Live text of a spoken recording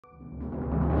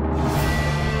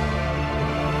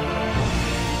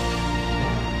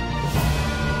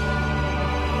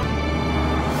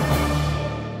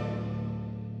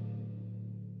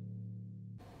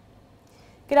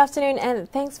Good afternoon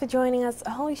and thanks for joining us.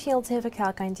 𝐊𝐸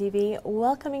𝐴𝐵𝐿𝐿 TV,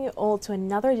 welcoming you all to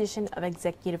another edition of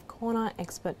Executive Corner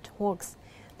Expert Talks,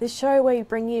 the show where we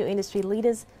bring you industry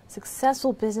leaders,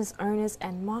 successful business owners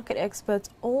and market experts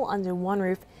all under one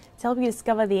roof to help you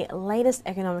discover the latest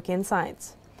economic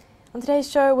insights. On today's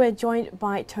show, we're joined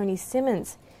by Tony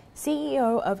Simmons,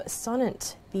 CEO of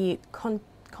Sonnant, the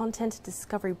content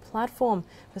discovery platform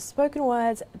for spoken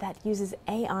words that uses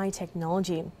AI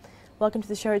technology. Welcome to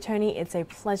the show, Tony. It's a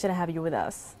pleasure to have you with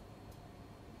us.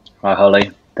 Hi,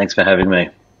 Holly. Thanks for having me.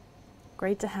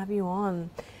 Great to have you on.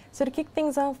 So to kick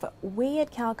things off, we at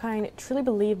𝐊𝐴𝐿 truly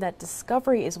believe that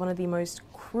discovery is one of the most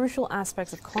crucial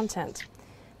aspects of content.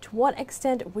 To what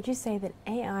extent would you say that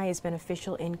AI is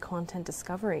beneficial in content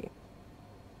discovery?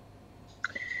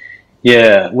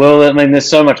 Yeah, well, I mean, there's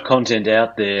so much content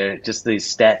out there. Just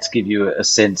these stats give you a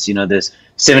sense. You know, there's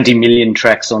 70 million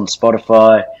tracks on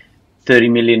Spotify, 30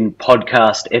 million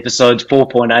podcast episodes,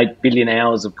 4.8 billion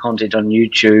hours of content on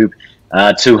YouTube,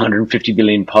 250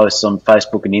 billion posts on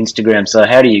Facebook and Instagram. So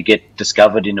how do you get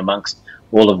discovered in amongst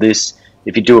all of this?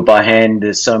 If you do it by hand,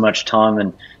 there's so much time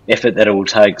and effort that it will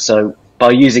take. So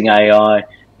by using AI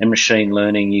and machine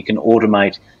learning, you can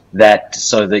automate that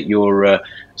so that your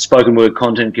spoken word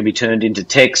content can be turned into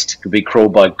text, could be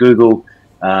crawled by Google.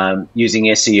 Using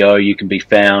SEO, you can be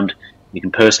found. You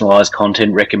can personalize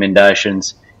content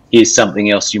recommendations. Here's something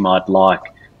else you might like.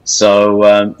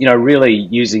 So, you know, really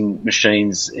using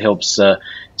machines helps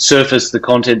surface the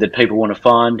content that people want to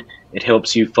find. It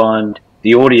helps you find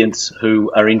the audience who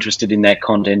are interested in that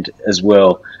content as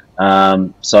well.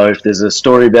 So if there's a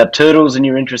story about turtles and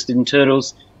you're interested in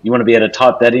turtles, you want to be able to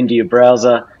type that into your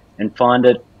browser and find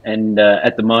it. And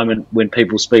at the moment, when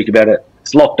people speak about it,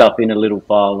 it's locked up in a little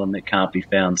file and it can't be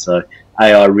found. So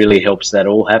AI really helps that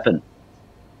all happen.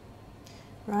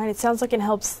 Right, it sounds like it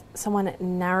helps someone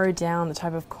narrow down the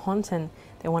type of content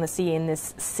they want to see in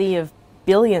this sea of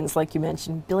billions, like you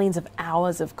mentioned, billions of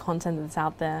hours of content that's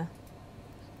out there.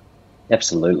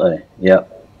 Absolutely, yeah.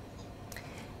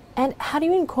 And how do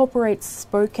you incorporate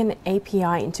spoken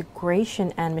API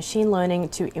integration and machine learning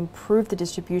to improve the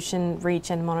distribution, reach,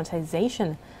 and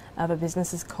monetization of a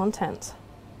business's content?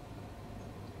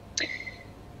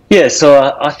 Yeah,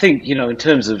 so I think, you know, in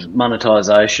terms of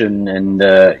monetization and,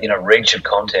 you know, reach of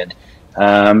content,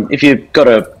 if you've got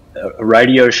a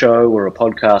radio show or a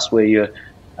podcast where you're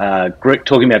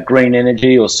talking about green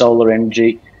energy or solar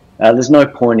energy, there's no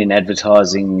point in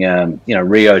advertising, you know,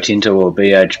 Rio Tinto or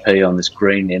BHP on this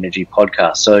green energy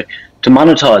podcast. So to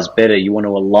monetize better, you want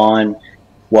to align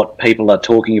what people are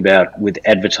talking about with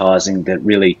advertising that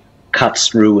really cuts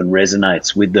through and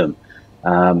resonates with them.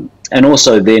 And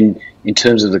also then, in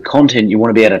terms of the content, you want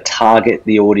to be able to target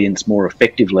the audience more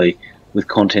effectively with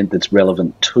content that's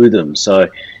relevant to them. So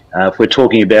if we're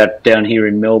talking about down here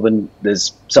in Melbourne,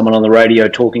 there's someone on the radio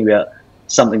talking about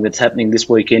something that's happening this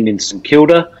weekend in St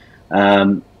Kilda.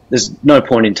 There's no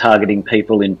point in targeting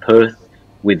people in Perth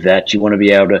with that. You want to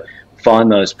be able to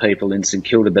find those people in St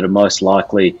Kilda that are most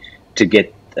likely to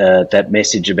get that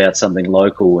message about something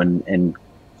local and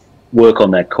work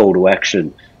on that call to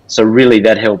action. So really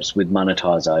that helps with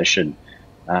monetization.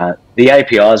 The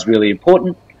API is really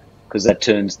important because that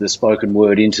turns the spoken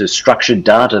word into structured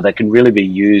data that can really be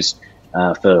used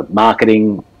for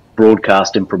marketing,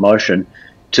 broadcast and promotion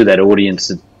to that audience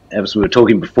that, as we were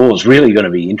talking before, is really going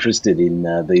to be interested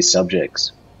in these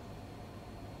subjects.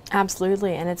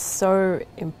 Absolutely, and it's so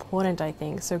important, I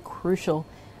think, so crucial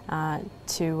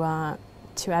to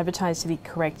advertise to the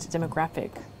correct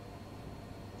demographic.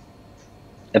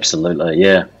 Absolutely,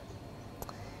 yeah.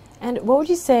 And what would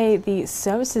you say the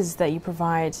services that you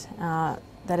provide that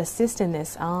assist in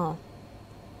this are?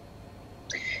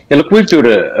 Yeah, look, we've built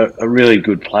a really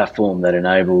good platform that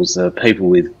enables people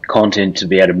with content to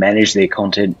be able to manage their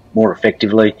content more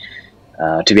effectively,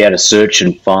 to be able to search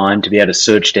and find, to be able to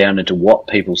search down into what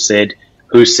people said,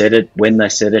 who said it, when they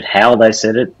said it, how they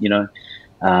said it, you know,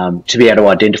 to be able to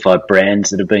identify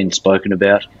brands that have been spoken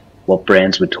about, what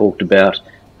brands were talked about.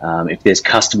 If there's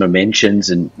customer mentions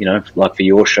and, you know, like for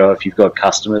your show, if you've got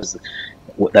customers,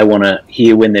 they want to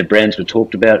hear when their brands were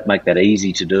talked about, make that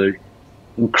easy to do.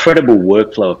 Incredible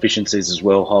workflow efficiencies as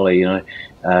well, Holly, you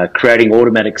know, creating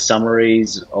automatic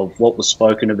summaries of what was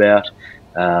spoken about,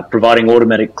 providing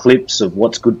automatic clips of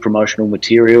what's good promotional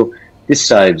material. This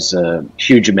saves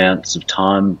huge amounts of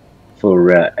time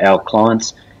for our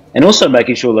clients. And also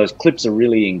making sure those clips are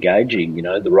really engaging, you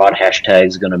know, the right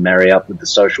hashtags are going to marry up with the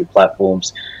social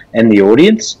platforms and the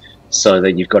audience so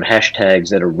that you've got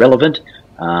hashtags that are relevant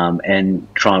and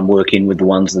try and work in with the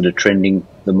ones that are trending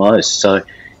the most. So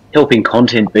helping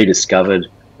content be discovered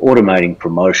automating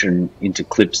promotion into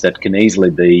clips that can easily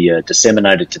be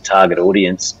disseminated to target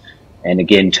audience, and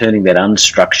again, turning that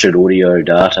unstructured audio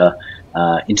data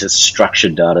into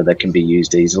structured data that can be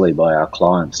used easily by our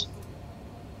clients.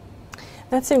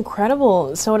 That's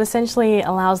incredible. So it essentially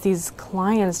allows these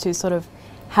clients to sort of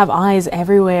have eyes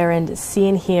everywhere and see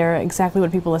and hear exactly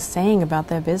what people are saying about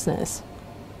their business.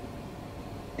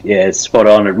 Yeah, it's spot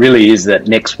on. It really is that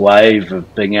next wave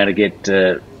of being able to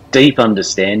get deep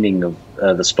understanding of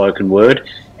the spoken word,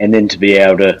 and then to be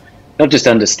able to not just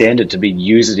understand it, to be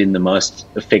use it in the most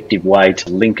effective way to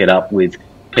link it up with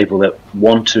people that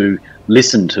want to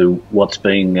listen to what's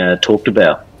being talked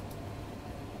about.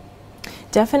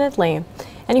 Definitely.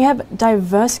 And you have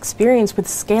diverse experience with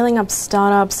scaling up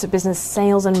startups, business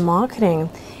sales and marketing.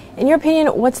 In your opinion,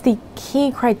 what's the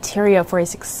key criteria for a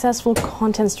successful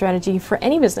content strategy for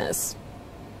any business?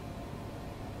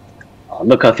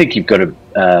 Look, I think you've got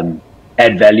to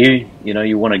add value. You know,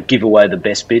 you want to give away the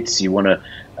best bits. You want to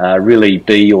really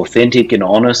be authentic and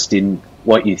honest in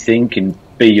what you think and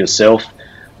be yourself.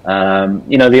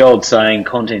 You know, the old saying,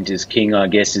 content is king, I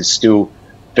guess, is still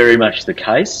very much the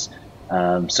case.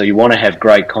 So you want to have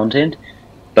great content,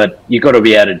 but you've got to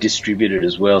be able to distribute it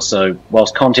as well. So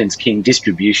whilst content's king,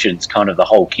 distribution's kind of the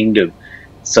whole kingdom.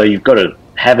 So you've got to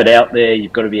have it out there.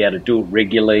 You've got to be able to do it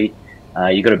regularly.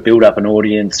 You've got to build up an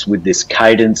audience with this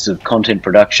cadence of content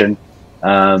production.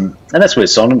 And that's where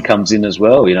Sonnant comes in as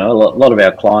well. You know, a lot of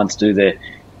our clients do their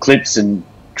clips and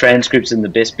transcripts and the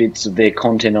best bits of their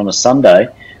content on a Sunday.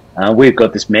 We've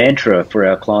got this mantra for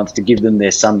our clients to give them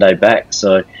their Sunday back.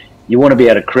 So you want to be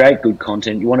able to create good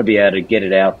content. You want to be able to get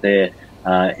it out there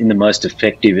in the most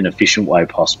effective and efficient way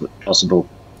possible.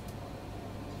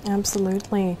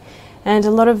 Absolutely. And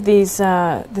a lot of these,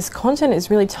 this content is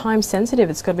really time sensitive.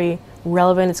 It's got to be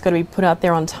relevant. It's got to be put out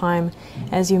there on time,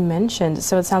 as you mentioned.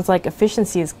 So it sounds like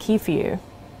efficiency is key for you.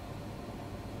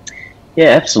 Yeah,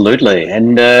 absolutely.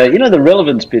 And, you know, the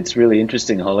relevance bit's really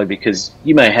interesting, Holly, because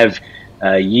you may have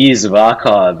years of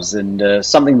archives and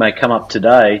something may come up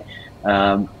today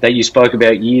that you spoke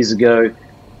about years ago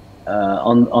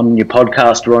on your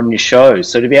podcast or on your show.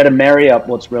 So to be able to marry up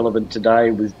what's relevant today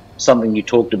with something you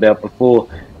talked about before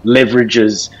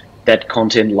leverages that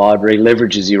content library,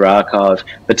 leverages your archive,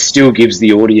 but still gives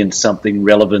the audience something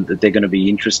relevant that they're going to be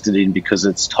interested in because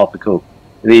it's topical.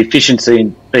 The efficiency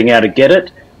in being able to get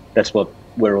it, that's what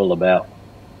we're all about.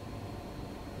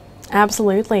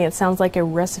 Absolutely. It sounds like a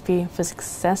recipe for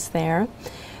success there.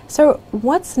 So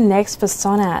what's next for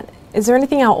Sonnant? Is there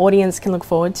anything our audience can look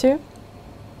forward to?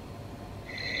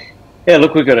 Yeah,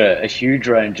 look, we've got a huge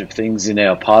range of things in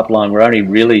our pipeline. We're only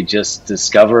really just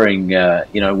discovering,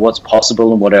 you know, what's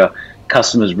possible and what our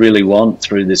customers really want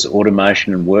through this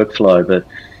automation and workflow. But,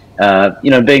 you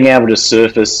know, being able to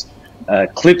surface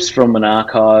clips from an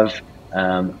archive,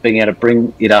 being able to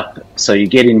bring it up so you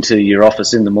get into your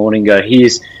office in the morning, go,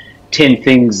 here's 10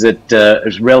 things that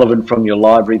is relevant from your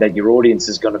library that your audience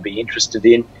is going to be interested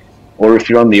in. Or if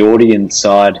you're on the audience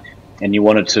side and you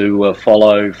wanted to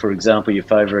follow, for example, your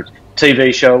favourite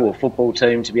TV show or football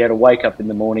team, to be able to wake up in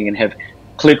the morning and have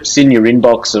clips in your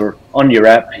inbox or on your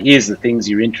app. Here's the things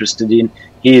you're interested in.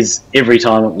 Here's every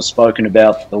time it was spoken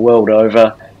about the world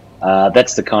over.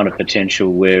 That's the kind of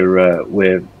potential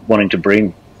we're wanting to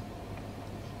bring.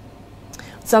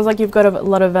 Sounds like you've got a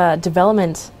lot of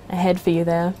development ahead for you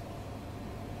there.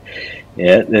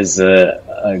 Yeah, there's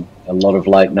a lot of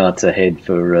late nights ahead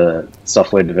for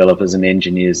software developers and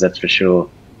engineers, that's for sure.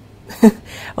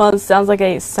 Well, it sounds like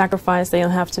a sacrifice that you'll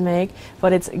have to make,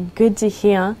 but it's good to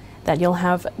hear that you'll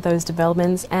have those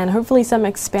developments and hopefully some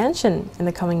expansion in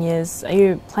the coming years. Are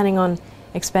you planning on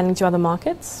expanding to other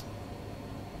markets?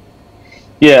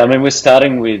 Yeah, I mean, we're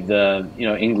starting with, you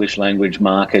know, English language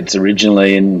markets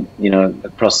originally and, you know,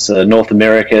 across North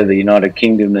America, the United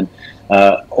Kingdom and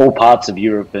all parts of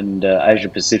Europe and Asia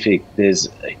Pacific. There's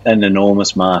an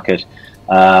enormous market,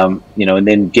 you know, and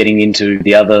then getting into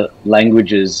the other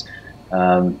languages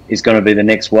is going to be the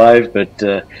next wave, but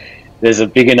there's a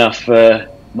big enough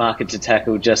market to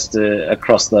tackle just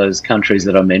across those countries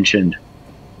that I mentioned.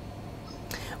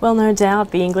 Well, no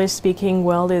doubt the English-speaking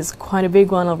world is quite a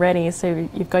big one already, so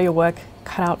you've got your work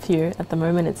cut out for you at the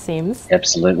moment, it seems.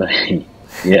 Absolutely,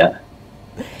 yeah.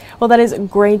 Well, that is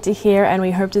great to hear, and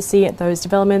we hope to see those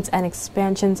developments and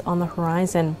expansions on the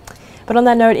horizon. But on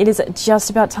that note, it is just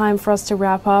about time for us to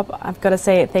wrap up. I've got to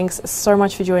say thanks so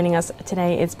much for joining us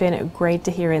today. It's been great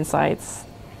to hear insights.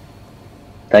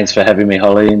 Thanks for having me,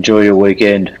 Holly. Enjoy your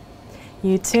weekend.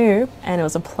 You too, and it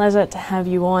was a pleasure to have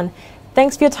you on.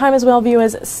 Thanks for your time as well,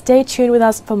 viewers. Stay tuned with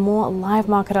us for more live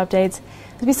market updates.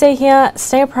 As we say here,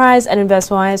 stay apprised and invest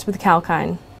wise with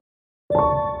𝐊𝐚𝐥𝐤𝐴.